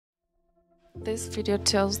This video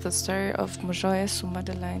tells the story of Mujoye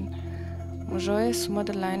Sumadeline. Mujoye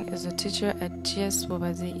Sumadeline is a teacher at GS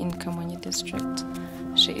Bobazi in Kamonyi district.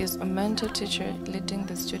 She is a mentor teacher leading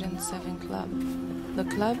the Student Serving Club. The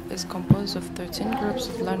club is composed of 13 groups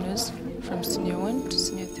of learners from Senior 1 to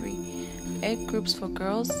Senior 3, 8 groups for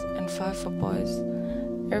girls and 5 for boys.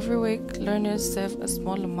 Every week, learners save a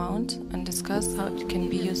small amount and discuss how it can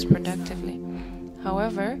be used productively.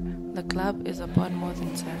 However, the club is about more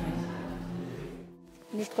than serving.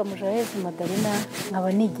 Nitwa Mujoye Sumadeline,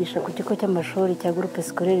 nkaba nigisha ku kigo cy'amashuri cya Groupe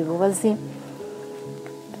Scolaire Bubazi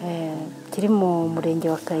kiri mu murenge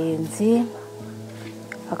wa Kayenzi,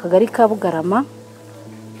 akagari ka Bugarama,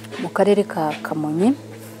 mu karere ka Kamonyi.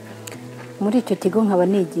 Muri icyo kigo nkaba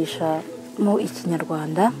nigisha mu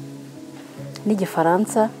Ikinyarwanda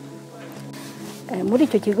n'Igifaransa. Muri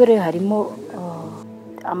icyo kigo rero harimo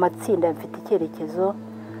amatsinda mfite icyerekezo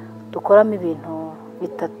dukoramo ibintu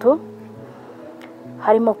bitatu,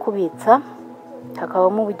 harimo kubitsa,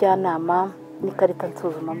 hakabamo ubujyanama n'ikarita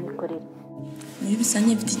nsuzumamikorere. Muri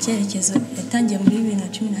rusange mfite icyerekezo yatangiye muri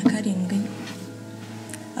 2017.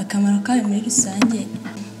 Akamaro kayo muri rusange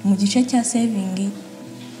mu gice cya saving,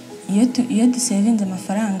 iyo dusevinze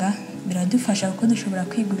amafaranga biradufasha kuko dushobora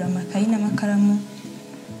kwigurira amakayi n'amakaramu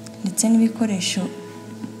ndetse n'ibikoresho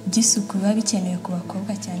by'isuku biba bikenewe ku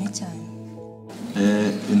bakobwa cyane cyane.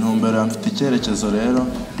 Intumbero mfite icyerekezo rero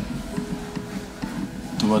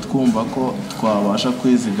tuba twumva ko twabasha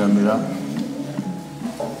kwizigamira,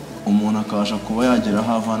 umuntu akabasha kuba yagera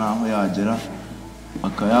aho ava n'aho yagera,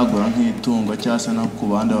 akayagura nk'itungo cyangwa se no ku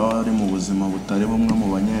bandi baba bari mu buzima butari bumwe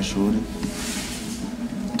mu banyeshuri,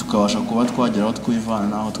 tukabasha kuba twagera aho twivana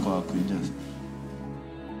n'aho twakwigeza.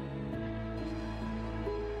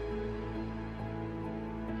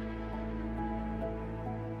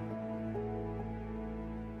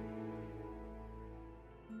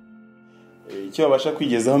 Icyo babasha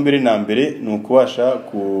kwigezaho mbere na mbere ni ukubasha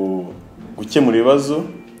gukemura ibibazo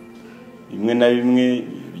bimwe na bimwe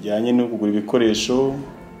bijyanye no kugura ibikoresho,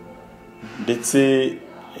 ndetse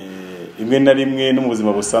rimwe na rimwe no mu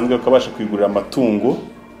buzima busanzwe bakabasha kwigurira amatungo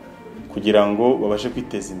kugira ngo babashe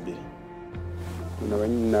kwiteza imbere.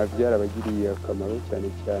 Byarabagiriye akamaro cyane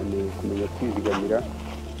cyane kumenya kwizigamira.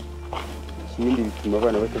 Ikindi bituma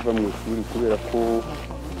abana batava mu ishuri kubera ko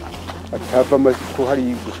atava ko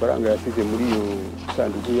hari gufaranga yasize muri iyo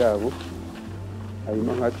sanduku yabo.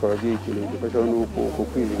 Hanyuma nkatwe ababyeyi ikintu gifashaho n'uko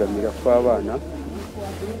kwizigamira kw'abana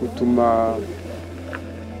gutuma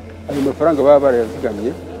ayo mafaranga baba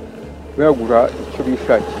barayazigamye bayagura icyo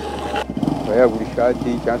bishakiye, bayagura ishati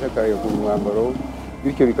cyangwa se akayagura umwambaro,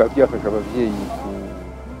 bityo bikaba byafasha ababyeyi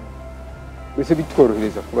mbese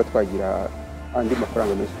bitworohereza kuba twagira andi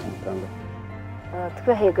mafaranga menshi tumutanga.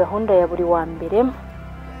 Twahaye gahunda ya buri wa mbere,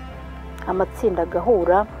 amatsinda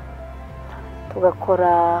agahura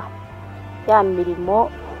tugakora ya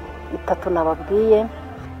mirimo itatu nababwiye.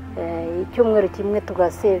 Icyumweru kimwe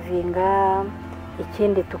tugasevinga,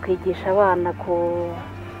 ikindi tukigisha abana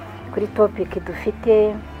kuri topic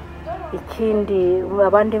dufite, ikindi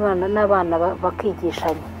abandi bana n'abana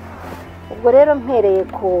bakigishanya. Ubwo rero mpereye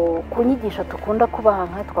ku nyigisho tukunda kubaha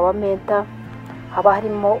nka twabamenta, haba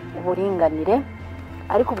harimo uburinganire,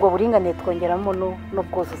 ariko ubwo buringanire twongeramo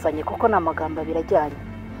n'ubwuzuzanye kuko n'amagambo birajyanye.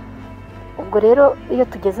 Ubwo rero iyo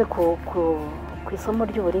tugeze ku isomo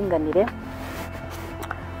ry'uburinganire,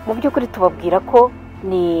 mu by'ukuri tubabwira ko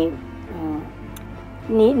ni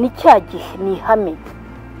cyagihe,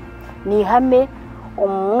 ni ihame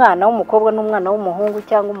umwana w'umukobwa n'umwana w'umuhungu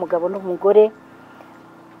cyangwa umugabo n'umugore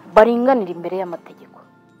baringanira imbere y'amategeko.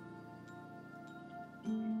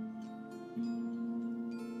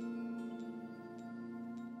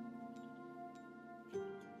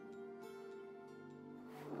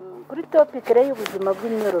 Kuri topic y'ubuzima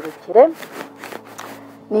bw'imyororokere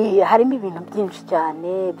harimo ibintu byinshi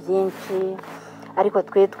cyane, ariko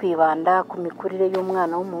twe twibanda ku mikurire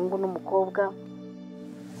y'umwana w'umuhungu n'umukobwa.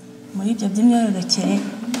 Muri ibyo by'imyororokere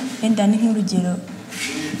wenda ni nk'urugero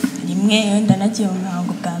rimwe wenda nagiye mu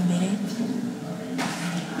mihango bwa mbere,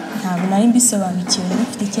 ntabwo nari mbisobanukiwe,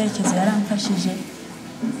 n'ufite icyerekezo yaramfashije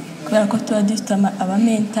kubera ko tuba dufite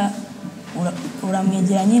abamenta,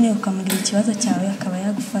 uramwegera nyine ukamubwira ikibazo cyawe akaba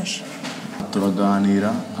yagufasha.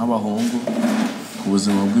 Turaganira nk'abahungu ku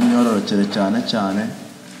buzima bw'imyororokere cyane cyane,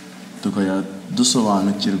 tukajya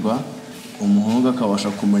dusobanukirwa, umuhungu akabasha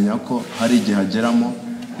kumenya ko hari igihe ageramo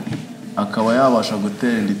akaba yabasha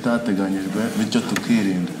gutera inda itateganyijwe, bityo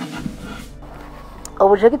tukirinda.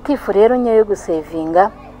 Objectif rero nyayo yo gusevinga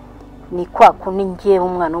ni kwa kundi ngiye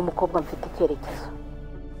umwana w'umukobwa mfite icyerekezo.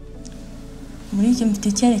 Muri icyo mfite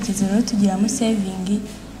icyerekezo rero tugiramo saving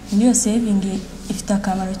niyo saving ifite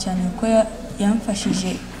akamaro cyane kuko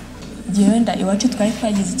yamfashije igihe wenda iwacu twari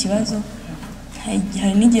twagize ikibazo,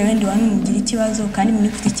 hari n'igihe wenda iwanyu mugira ikibazo kandi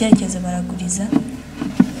mufite icyerekezo baraguriza,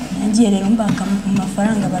 nangiye rero mbaka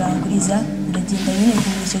amafaranga baranguriza, ndagenda nyine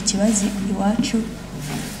kumenya icyo kibazo iwacu,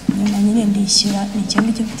 nyuma nyine ndishyura. Ni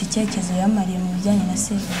ikintu cyo gifite icyerekezo yamariye mu bijyanye na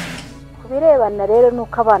saving. Ku birebana rero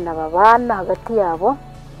nuko abana babana hagati yabo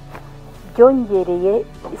byongereye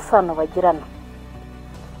isano bagirana,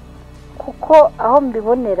 kuko aho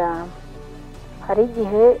mbibonera hari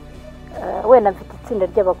igihe wenda mfite itsinda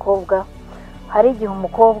ry'abakobwa, hari igihe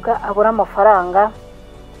umukobwa abura amafaranga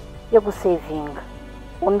yo gusevinga,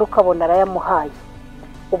 undi ukabona arayamuhaye.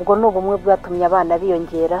 Ubwo ni ubumwe bwatumye abana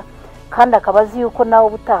biyongera, kandi akaba azi yuko nawe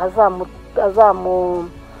ubutaha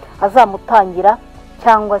azamutangira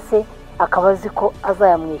cyangwa se akaba azi ko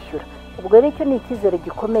azayamwishyura. Ubwo rero icyo ni icyizere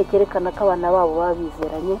gikomeye cyerekana ko abana babo baba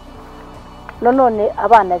bizeranye. None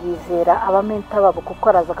abana bizera abamenta babo, kuko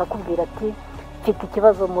araza akakubwira ati mfite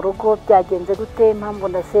ikibazo mu rugo, byagenze gute, impamvu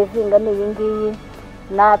na sevinga ni iyi ngiyi.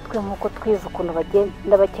 Natwe nk'uko twize ukuntu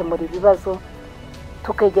bagenda bakemura ibibazo,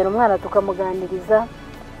 tukegera umwana tukamuganiriza,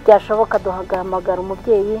 byashoboka duhamagara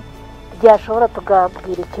umubyeyi, byashobora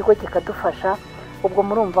tugabwira ikigo kikadufasha. Ubwo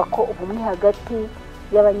murumva ko ubumwe hagati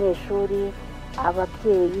y'abanyeshuri,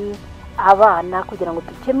 ababyeyi, abana, kugira ngo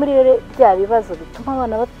dukemurire bya bibazo bituma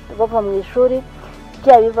abana bava mu ishuri,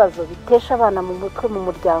 bya bibazo bitesha abana mu mutwe mu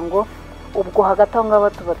muryango. Ubwo hagati aho ngaho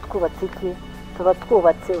tuba twubatse iki? Tuba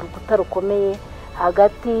twubatse urukuta rukomeye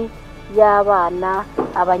hagati y'abana,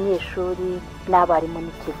 abanyeshuri n'abarimu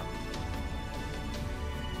n'ikigo.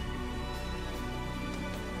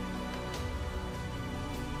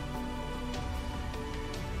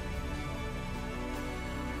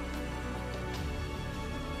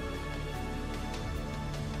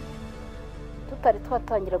 Tutari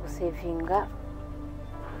twatangira gusevinga,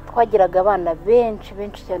 twagiraga abana benshi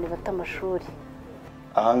cyane bata amashuri.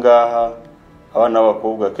 Ahangaha abana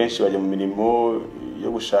b'abakobwa kenshi bajya mu mirimo yo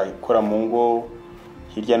gushaka gukora mu ngo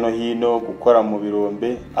hirya no hino, gukora mu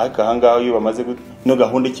birombe. Ariko ahangaha iyo bamaze no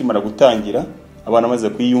gahunda ikimara gutangira, abana bamaze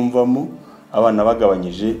kwiyumvamo, abana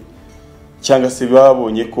bagabanyije cyangwa se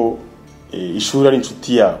babonye ko ishuri ari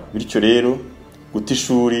inshuti yabo, bityo rero guta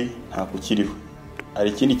ishuri nta kukiriho. Hari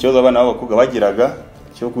ikindi kibazo abana b'abakobwa bagiraga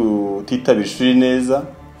cyo kutitabira ishuri neza,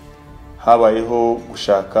 habayeho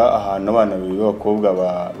gushaka ahantu abana b'abakobwa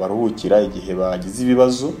baruhukira igihe bagize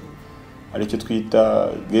ibibazo, ari cyo twita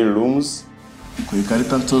girl rooms. Ku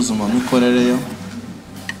ikarita nsuzumamikorere yo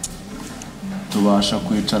tubasha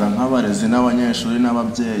kwicara nk'abarezi n'abanyeshuri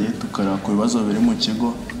n'ababyeyi, tukareba ku bibazo biri mu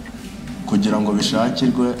kigo kugira ngo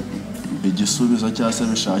bishakirwe igisubizo cyangwa se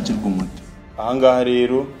bishakirwe umuti. Ahangaha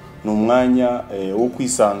rero ni umwanya wo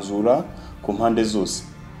kwisanzura ku mpande zose,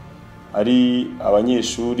 ari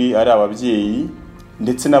abanyeshuri, ari ababyeyi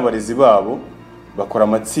ndetse n'abarezi babo. Bakora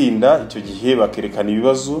amatsinda, icyo gihe bakerekana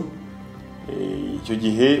ibibazo, icyo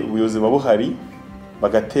gihe ubuyobozi buba buhari,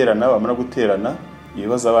 bagaterana, bamara guterana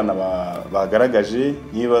ibibazo abana bagaragaje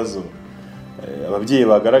n'ibibazo ababyeyi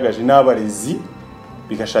bagaragaje n'abarezi,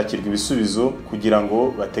 bigashakirwa ibisubizo kugira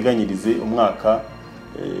ngo bateganyirize umwaka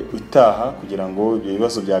utaha, kugira ngo ibyo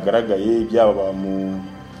bibazo byagaragaye byaba mu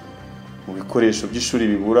bikoresho by'ishuri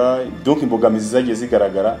bibura, donc imbogamizi zagiye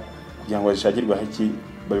zigaragara, kugira ngo zishakirwe haki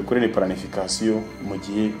babikorere planification mu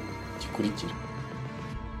gihe gikurikira.